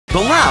The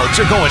Louds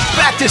are going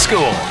back to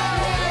school.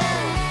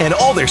 And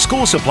all their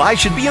school supplies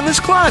should be in this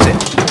closet.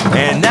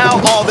 And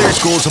now all their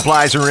school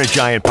supplies are in a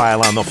giant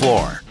pile on the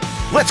floor.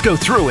 Let's go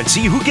through and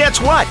see who gets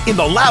what in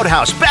the Loud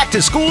House Back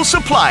to School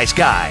Supplies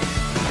Guide.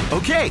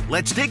 Okay,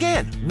 let's dig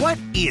in. What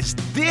is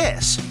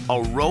this?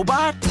 A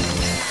robot?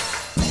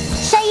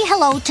 Say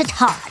hello to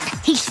Todd.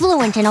 He's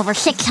fluent in over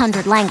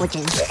 600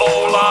 languages.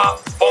 Hola,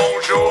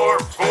 bonjour,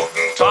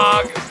 guten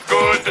tag,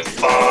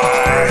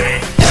 goodbye.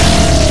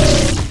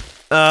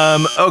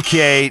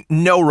 Okay,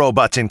 no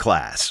robots in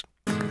class.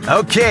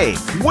 Okay,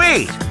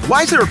 wait!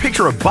 Why is there a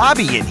picture of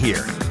Bobby in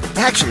here?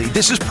 Actually,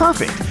 this is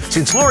perfect.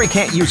 Since Lori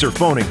can't use her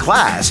phone in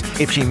class,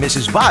 if she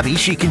misses Bobby,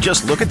 she can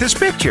just look at this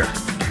picture.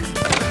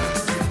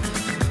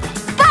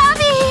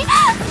 Bobby!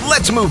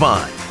 Let's move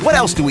on. What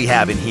else do we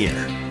have in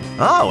here?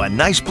 Oh, a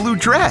nice blue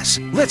dress.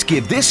 Let's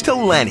give this to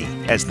Lenny.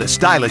 As the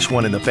stylish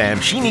one in the fam,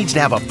 she needs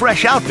to have a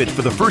fresh outfit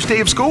for the first day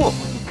of school.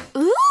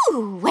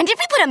 Ooh, when did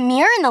we put a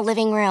mirror in the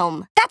living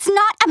room? That's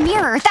not a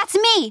mirror, that's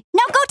me.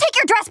 Now go take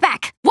your dress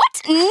back.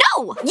 What?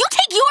 No! You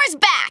take yours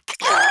back!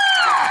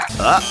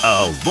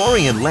 Uh-oh,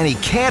 Lori and Lenny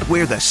can't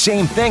wear the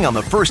same thing on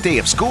the first day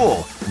of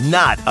school.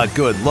 Not a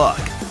good look.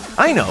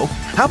 I know.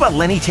 How about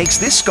Lenny takes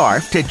this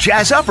scarf to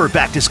jazz up her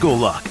back-to-school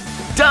look?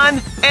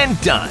 Done and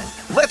done.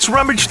 Let's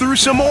rummage through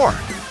some more.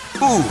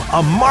 Ooh,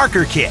 a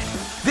marker kit.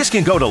 This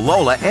can go to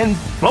Lola, and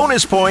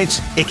bonus points,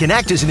 it can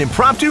act as an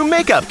impromptu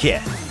makeup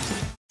kit.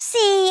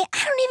 See,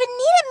 I don't even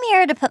need a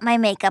mirror to put my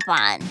makeup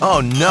on.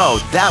 Oh no,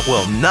 that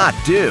will not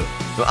do.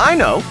 I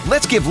know,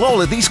 let's give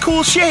Lola these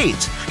cool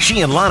shades.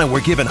 She and Lana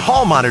were given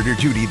hall monitor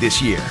duty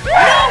this year.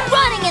 No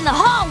running in the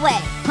hallway!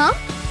 Huh?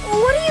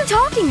 What are you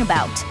talking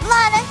about?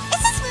 Lana,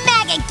 is this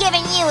maggot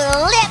giving you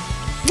a lip?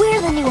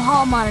 We're the new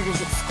hall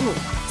monitors at school,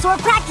 so we're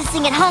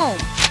practicing at home.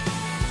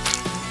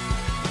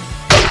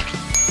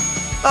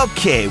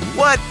 Okay,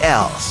 what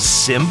else?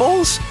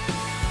 Symbols?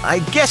 I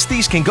guess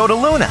these can go to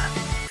Luna.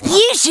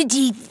 You should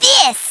do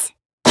this!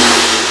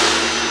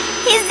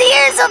 His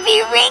ears will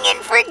be ringing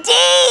for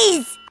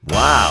days!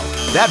 Wow,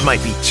 that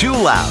might be too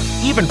loud,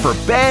 even for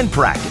band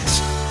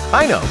practice.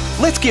 I know,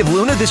 let's give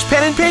Luna this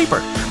pen and paper.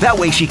 That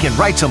way she can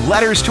write some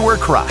letters to her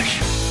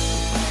crush.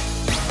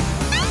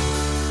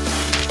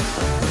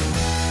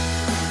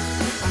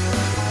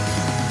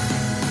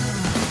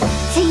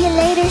 See you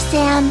later,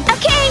 Sam.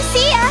 Okay,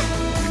 see ya!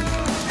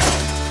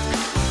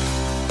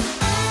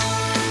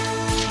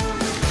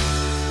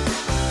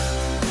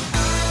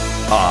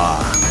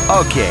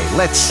 Okay,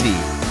 let's see.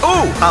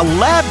 Ooh, a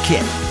lab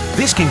kit.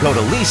 This can go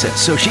to Lisa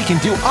so she can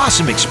do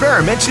awesome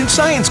experiments in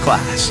science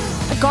class.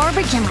 The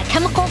garbage and my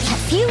chemicals have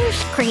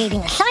fused, creating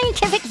a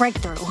scientific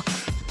breakthrough.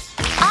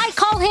 I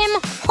call him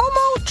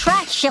Homo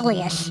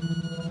Trashilius,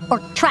 or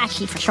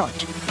Trashy for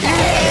short.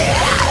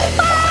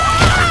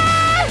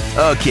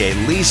 Okay,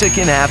 Lisa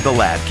can have the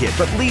lab kit,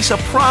 but Lisa,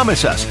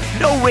 promise us,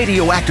 no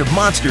radioactive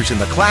monsters in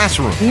the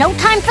classroom. No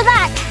time for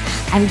that.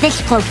 I'm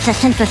this close to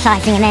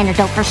synthesizing an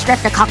antidote for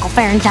streptococcal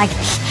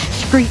pharyngitis.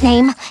 Street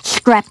name,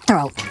 Scrap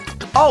Throat.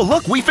 Oh,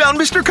 look, we found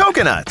Mr.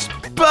 Coconuts.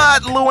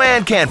 But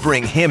Luann can't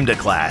bring him to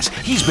class.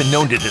 He's been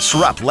known to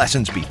disrupt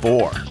lessons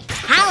before.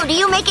 How do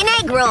you make an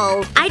egg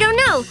roll? I don't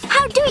know.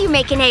 How do you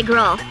make an egg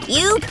roll?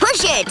 You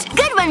push it.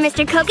 Good one,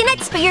 Mr.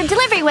 Coconuts, but your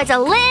delivery was a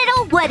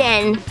little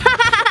wooden.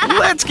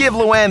 Let's give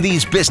Luann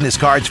these business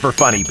cards for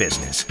funny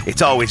business.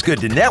 It's always good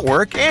to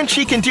network, and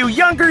she can do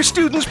younger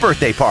students'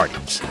 birthday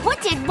parties.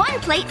 What did one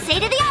plate say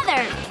to the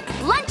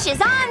other? Lunch is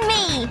on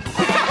me.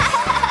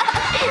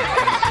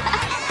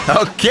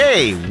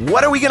 Okay,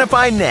 what are we gonna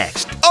find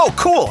next? Oh,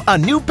 cool, a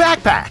new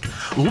backpack.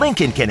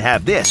 Lincoln can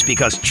have this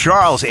because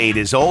Charles ate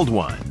his old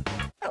one.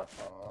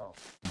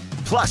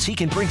 Plus, he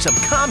can bring some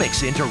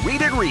comics in to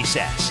read at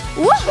recess.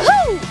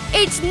 Woohoo!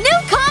 It's New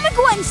Comic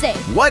Wednesday.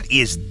 What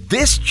is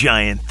this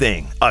giant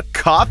thing? A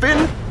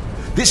coffin?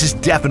 This is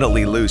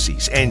definitely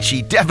Lucy's, and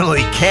she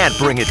definitely can't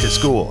bring it to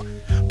school.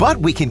 But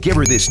we can give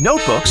her this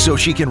notebook so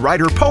she can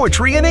write her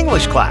poetry in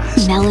English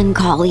class.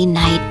 Melancholy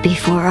night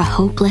before a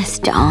hopeless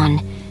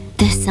dawn.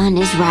 The sun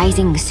is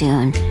rising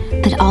soon,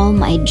 but all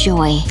my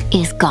joy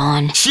is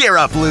gone. Cheer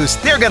up, Luce.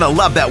 They're gonna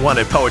love that one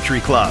at Poetry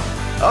Club.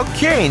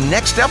 Okay,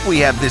 next up we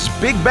have this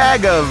big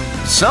bag of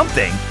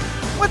something.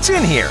 What's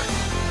in here?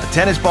 A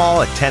tennis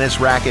ball, a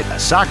tennis racket, a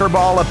soccer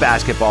ball, a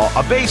basketball,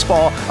 a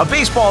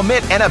baseball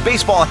mitt, and a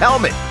baseball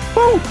helmet.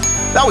 Woo!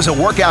 That was a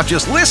workout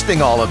just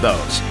listing all of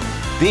those.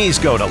 These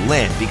go to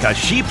Lynn because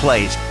she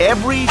plays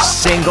every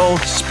single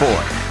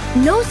sport.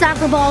 No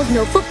soccer balls,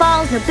 no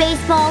footballs, no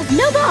baseballs,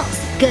 no balls.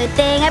 Good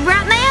thing I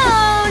brought my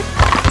own.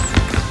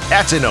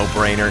 That's a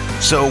no-brainer.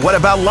 So what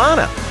about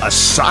Lana? A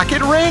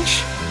socket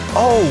wrench?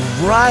 Oh,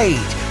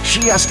 right.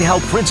 She has to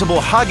help Principal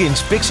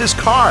Huggins fix his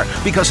car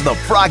because of the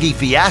froggy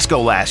fiasco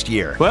last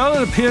year. Well,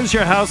 it appears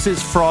your house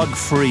is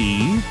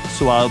frog-free,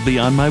 so I'll be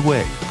on my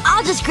way.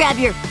 I'll just grab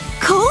your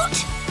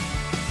coat?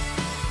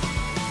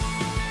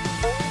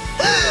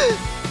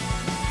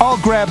 I'll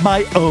grab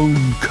my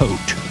own coat.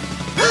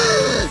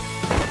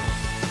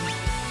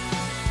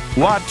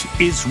 What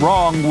is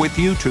wrong with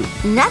you two?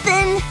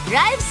 Nothing.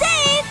 Drive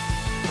safe.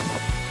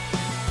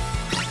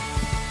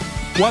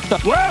 What the?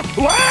 What?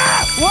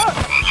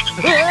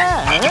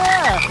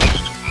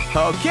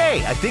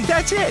 Okay, I think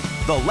that's it.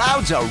 The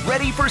Louds are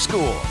ready for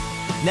school.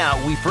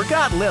 Now, we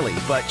forgot Lily,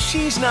 but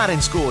she's not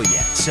in school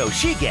yet, so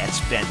she gets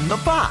bent in the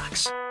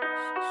box.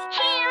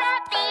 Cheer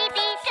up,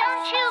 baby,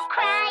 don't you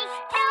cry.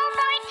 No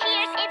more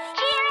tears, it's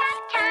cheer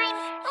up time.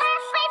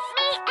 Laugh with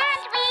me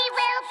and we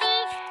will be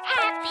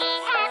happy,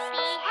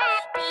 happy,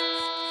 happy.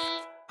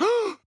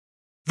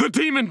 The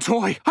demon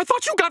toy! I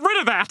thought you got rid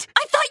of that!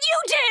 I thought you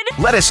did!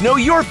 Let us know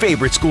your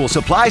favorite school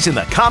supplies in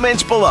the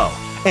comments below.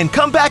 And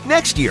come back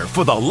next year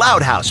for the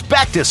Loud House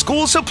Back to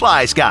School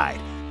Supplies Guide.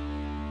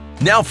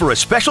 Now for a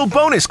special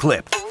bonus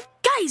clip.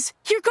 Guys,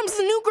 here comes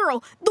the new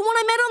girl, the one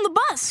I met on the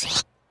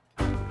bus.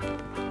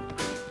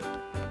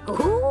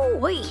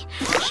 Ooh-wee,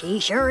 she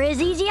sure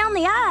is easy on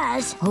the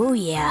eyes. Oh,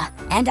 yeah.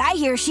 And I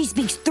hear she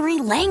speaks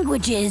 3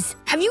 languages.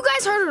 Have you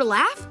guys heard her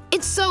laugh?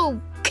 It's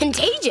so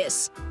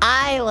contagious.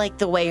 I like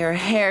the way her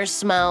hair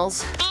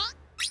smells.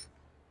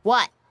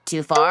 What?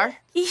 Too far?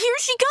 Here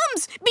she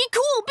comes! Be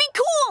cool, be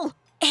cool!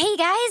 Hey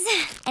guys,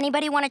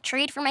 anybody want a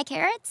treat for my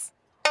carrots?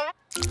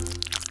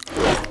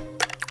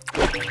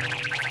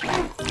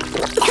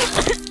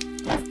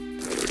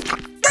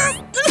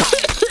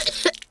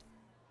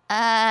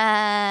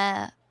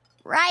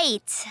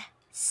 Right.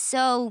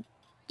 So,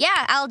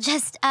 yeah, I'll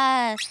just,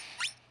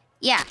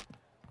 yeah.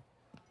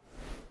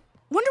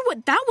 Wonder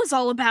what that was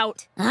all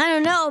about. I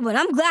don't know, but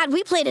I'm glad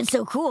we played it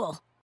so cool.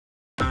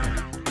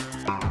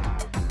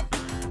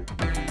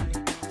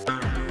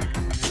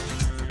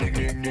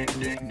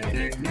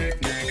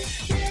 Nick,